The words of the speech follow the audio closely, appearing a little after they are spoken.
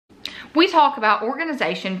We talk about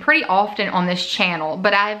organization pretty often on this channel,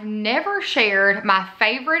 but I've never shared my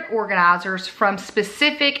favorite organizers from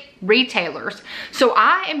specific retailers. So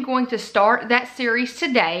I am going to start that series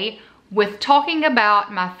today with talking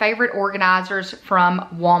about my favorite organizers from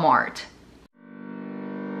Walmart.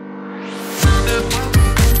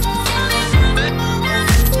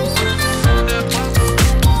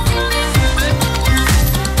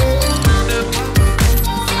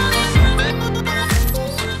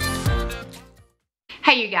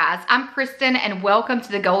 Hey you guys, I'm Kristen and welcome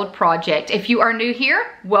to the Gold Project. If you are new here,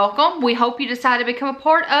 welcome. We hope you decide to become a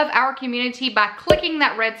part of our community by clicking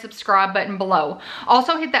that red subscribe button below.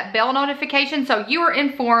 Also hit that bell notification so you are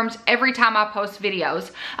informed every time I post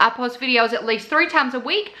videos. I post videos at least 3 times a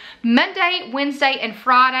week, Monday, Wednesday, and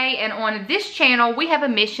Friday. And on this channel, we have a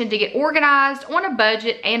mission to get organized, on a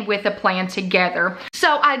budget, and with a plan together.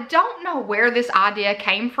 So I don't know where this idea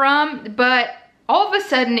came from, but all of a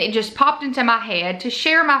sudden it just popped into my head to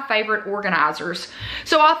share my favorite organizers.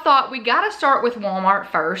 So I thought we gotta start with Walmart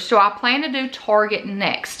first, so I plan to do Target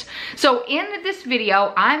next. So in this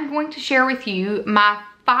video, I'm going to share with you my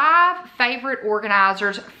 5 favorite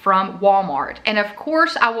organizers from Walmart. And of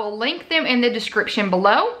course, I will link them in the description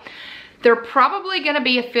below. They're probably gonna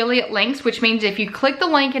be affiliate links, which means if you click the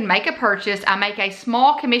link and make a purchase, I make a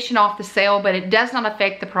small commission off the sale, but it does not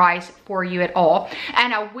affect the price for you at all.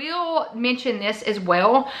 And I will mention this as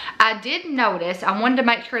well. I did notice, I wanted to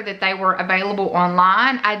make sure that they were available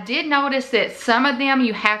online. I did notice that some of them,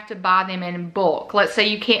 you have to buy them in bulk. Let's say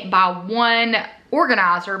you can't buy 1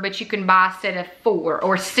 organizer, but you can buy a set of 4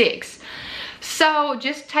 or 6. So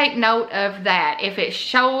just take note of that. If it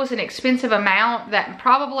shows an expensive amount, that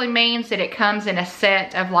probably means that it comes in a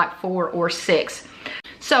set of like 4 or 6.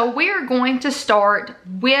 So we're going to start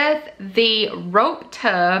with the rope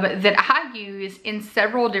tub that I use in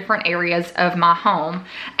several different areas of my home.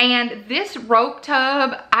 And this rope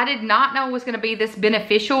tub, I did not know was going to be this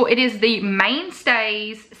beneficial. It is the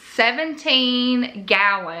Mainstays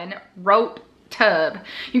 17-gallon rope tub.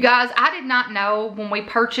 You guys, I did not know when we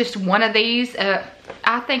purchased one of these.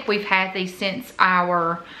 I think we've had these since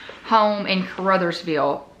our home in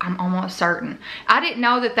Caruthersville. I'm almost certain. I didn't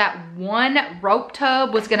know that that one rope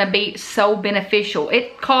tub was gonna be so beneficial.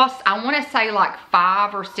 It costs, I wanna say like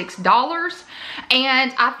 $5 or $6.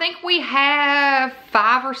 And I think we have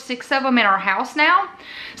 5 or 6 of them in our house now.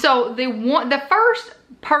 So the first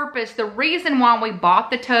purpose, the reason why we bought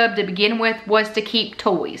the tub to begin with was to keep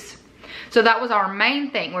toys. So that was our main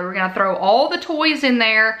thing. We were gonna throw all the toys in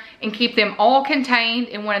there and keep them all contained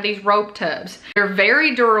in one of these rope tubs. They're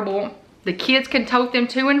very durable. The kids can tote them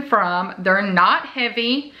to and from. They're not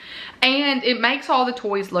heavy, and it makes all the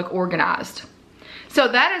toys look organized. So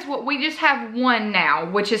that is what we just have one now,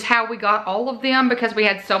 which is how we got all of them, because we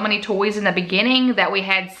had so many toys in the beginning that we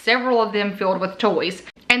had several of them filled with toys.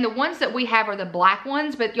 And the ones that we have are the black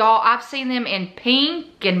ones, but y'all, I've seen them in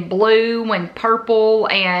pink and blue and purple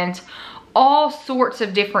and all sorts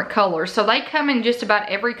of different colors. So they come in just about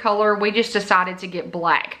every color. We just decided to get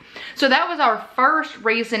black. So that was our first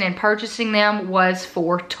reason in purchasing them, was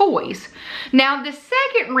for toys. Now the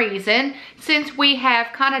second reason, since we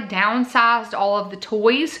have kind of downsized all of the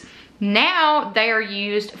toys, now they are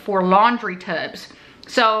used for laundry tubs.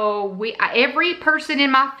 So every person in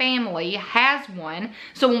my family has one.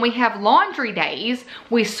 So when we have laundry days,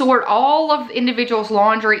 we sort all of individuals'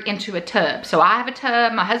 laundry into a tub. So I have a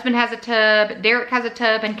tub, my husband has a tub, Derek has a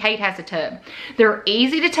tub, and Kate has a tub. They're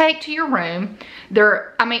easy to take to your room.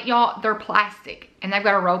 I mean, y'all, they're plastic and they've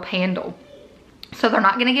got a rope handle. So they're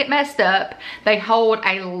not gonna get messed up. They hold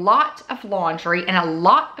a lot of laundry and a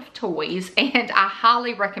lot of toys, and I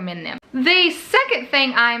highly recommend them. The second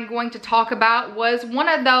thing I'm going to talk about was one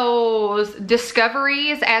of those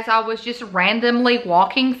discoveries as I was just randomly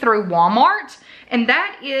walking through Walmart, and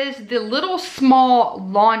that is the little small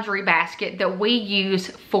laundry basket that we use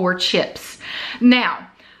for chips. Now,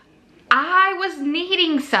 I was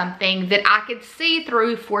needing something that I could see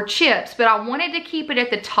through for chips, but I wanted to keep it at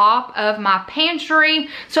the top of my pantry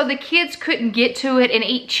so the kids couldn't get to it and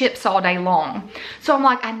eat chips all day long. So I'm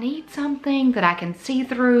like, I need something that I can see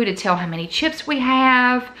through to tell how many chips we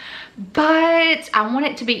have, but I want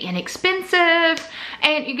it to be inexpensive.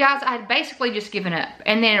 And you guys, I had basically just given up.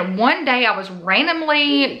 And then one day I was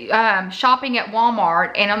randomly shopping at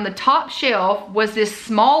Walmart, and on the top shelf was this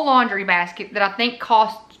small laundry basket that I think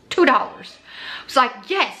cost $2. I was like,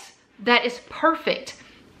 yes, that is perfect.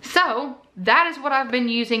 So that is what I've been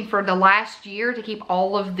using for the last year to keep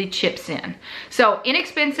all of the chips in. So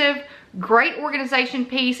inexpensive, great organization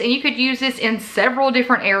piece, and you could use this in several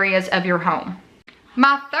different areas of your home.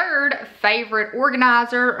 My third favorite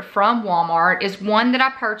organizer from Walmart is one that I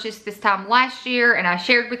purchased this time last year, and I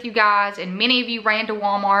shared with you guys, and many of you ran to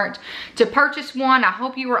Walmart to purchase one. I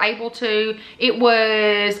hope you were able to. It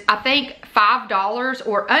was, I think, $5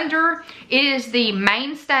 or under. It is the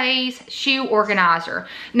Mainstays shoe organizer.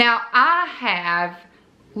 Now, I have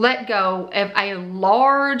let go of a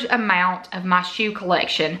large amount of my shoe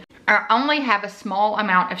collection. I only have a small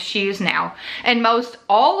amount of shoes now, and most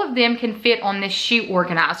all of them can fit on this shoe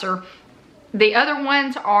organizer. The other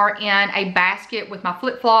ones are in a basket with my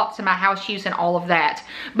flip-flops and my house shoes and all of that.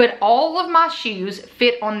 But all of my shoes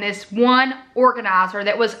fit on this one organizer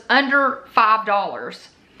that was under $5.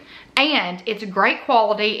 And it's great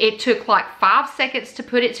quality. It took like 5 seconds to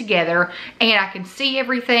put it together, and I can see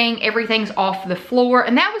everything. Everything's off the floor,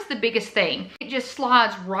 and that was the biggest thing. It just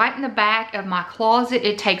slides right in the back of my closet.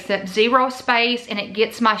 It takes up zero space, and it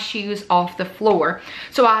gets my shoes off the floor.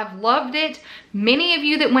 So I've loved it. Many of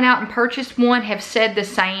you that went out and purchased one have said the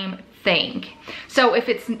same thing. So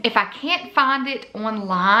if I can't find it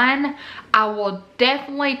online, I will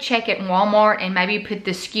definitely check at Walmart and maybe put the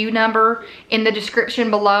SKU number in the description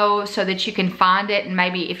below so that you can find it, and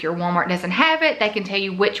maybe if your Walmart doesn't have it, they can tell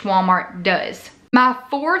you which Walmart does. My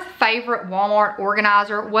fourth favorite Walmart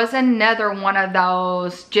organizer was another one of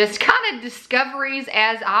those just kind of discoveries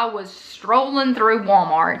as I was strolling through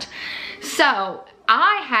Walmart. So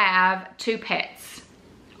I have two pets,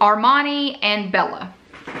 Armani and Bella.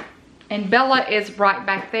 And Bella is right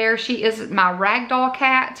back there. She is my ragdoll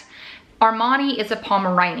cat. Armani is a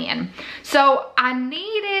Pomeranian. So I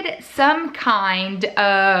needed some kind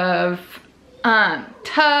of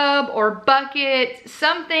tub or bucket,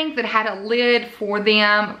 something that had a lid for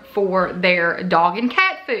them for their dog and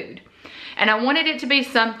cat food. And I wanted it to be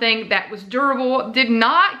something that was durable, did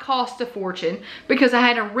not cost a fortune, because I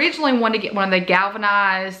had originally wanted to get one of the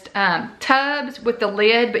galvanized tubs with the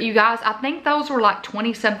lid, but you guys, I think those were like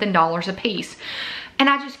 $20-something a piece. And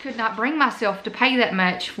I just could not bring myself to pay that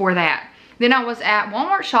much for that. Then I was at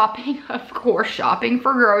Walmart shopping, of course, shopping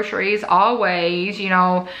for groceries, always, you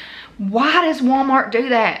know. Why does Walmart do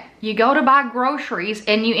that? You go to buy groceries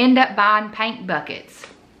and you end up buying paint buckets.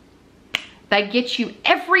 They get you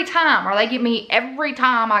every time, or they get me every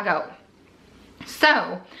time I go.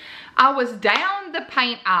 So I was down the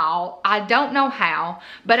paint aisle, I don't know how,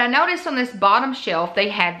 but I noticed on this bottom shelf they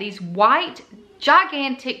had these white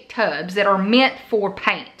gigantic tubs that are meant for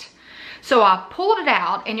paint. So I pulled it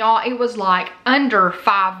out, and y'all, it was like under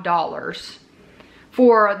 $5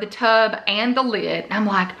 for the tub and the lid. I'm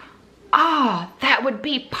like, oh, that would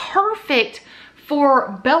be perfect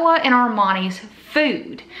for Bella and Armani's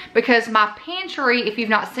food, because my pantry, if you've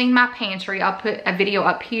not seen my pantry, I'll put a video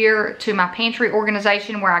up here to my pantry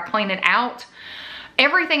organization where I clean it out.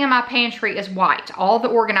 Everything in my pantry is white. All the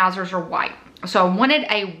organizers are white. So I wanted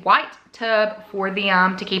a white tub for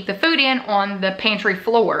them to keep the food in on the pantry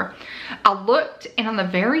floor. I looked, and on the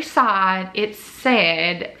very side it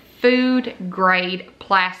said food grade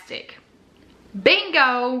plastic.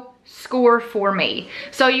 Bingo! Score for me.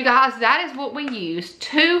 So you guys, that is what we use,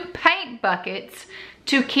 2 paint buckets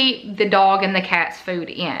to keep the dog and the cat's food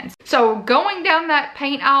in. So going down that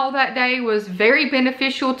paint aisle that day was very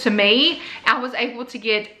beneficial to me. I was able to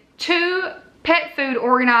get 2 pet food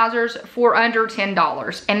organizers for under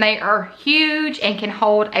 $10, and they are huge and can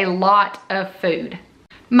hold a lot of food.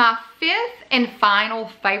 My fifth and final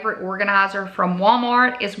favorite organizer from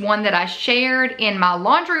Walmart is one that I shared in my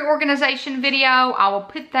laundry organization video. I will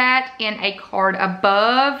put that in a card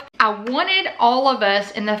above. I wanted all of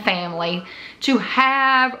us in the family to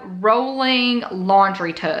have rolling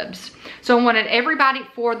laundry tubs. So I wanted everybody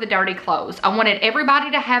for the dirty clothes. I wanted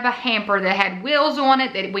everybody to have a hamper that had wheels on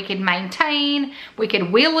it that we could maintain. We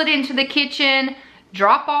could wheel it into the kitchen,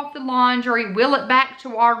 drop off the laundry, wheel it back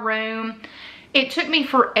to our room. It took me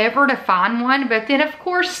forever to find one, but then of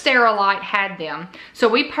course Sterilite had them. So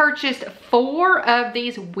we purchased 4 of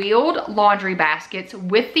these wheeled laundry baskets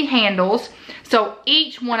with the handles. So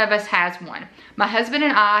each one of us has one. My husband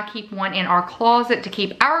and I keep one in our closet to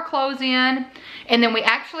keep our clothes in. And then we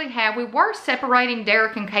were separating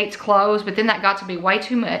Derek and Kate's clothes, but then that got to be way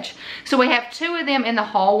too much. So we have 2 of them in the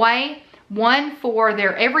hallway. One for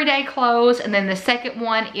their everyday clothes, and then the second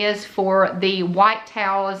one is for the white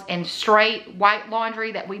towels and straight white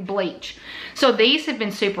laundry that we bleach. So these have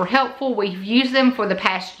been super helpful. We've used them for the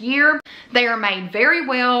past year. They are made very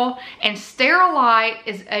well, and Sterilite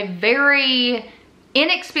is a very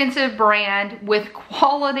inexpensive brand with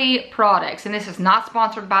quality products. And this is not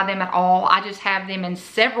sponsored by them at all. I just have them in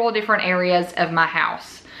several different areas of my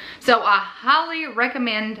house. So I highly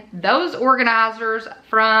recommend those organizers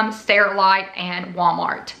from Sterilite and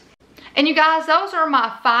Walmart. And you guys, those are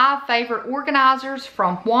my 5 favorite organizers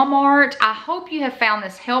from Walmart. I hope you have found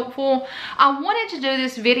this helpful. I wanted to do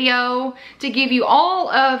this video to give you all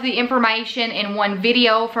of the information in one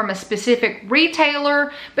video from a specific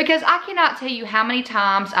retailer, because I cannot tell you how many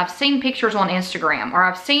times I've seen pictures on Instagram or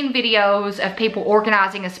I've seen videos of people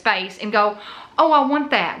organizing a space and go, oh, I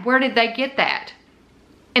want that. Where did they get that?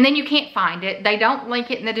 And then you can't find it. They don't link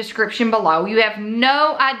it in the description below. You have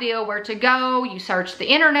no idea where to go. You search the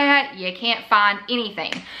internet, you can't find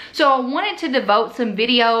anything. So I wanted to devote some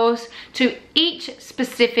videos to each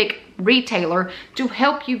specific retailer to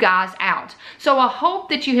help you guys out. So I hope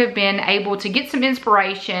that you have been able to get some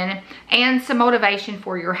inspiration and some motivation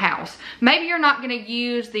for your house. Maybe you're not going to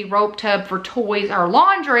use the rope tub for toys or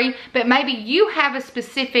laundry, but maybe you have a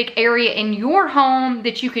specific area in your home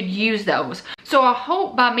that you could use those. So I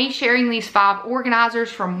hope by me sharing these 5 organizers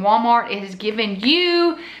from Walmart, it has given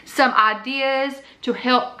you some ideas to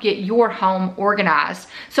help get your home organized.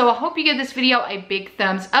 So I hope you give this video a big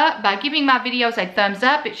thumbs up. By giving my videos a thumbs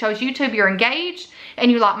up, it shows YouTube you're engaged and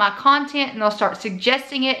you like my content, and they'll start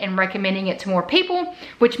suggesting it and recommending it to more people,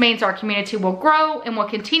 which means our community will grow and will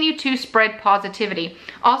continue to spread positivity.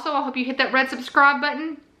 Also, I hope you hit that red subscribe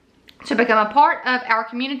button to become a part of our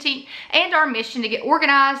community and our mission to get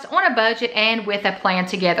organized on a budget and with a plan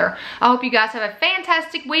together. I hope you guys have a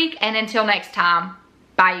fantastic week, and until next time,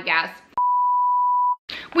 bye you guys.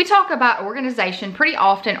 We talk about organization pretty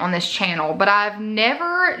often on this channel, but I've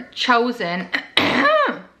never chosen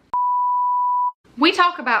we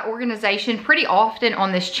talk about organization pretty often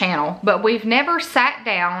on this channel, but we've never sat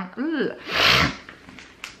down.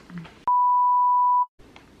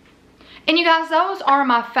 And you guys, those are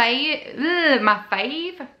my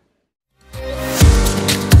fave.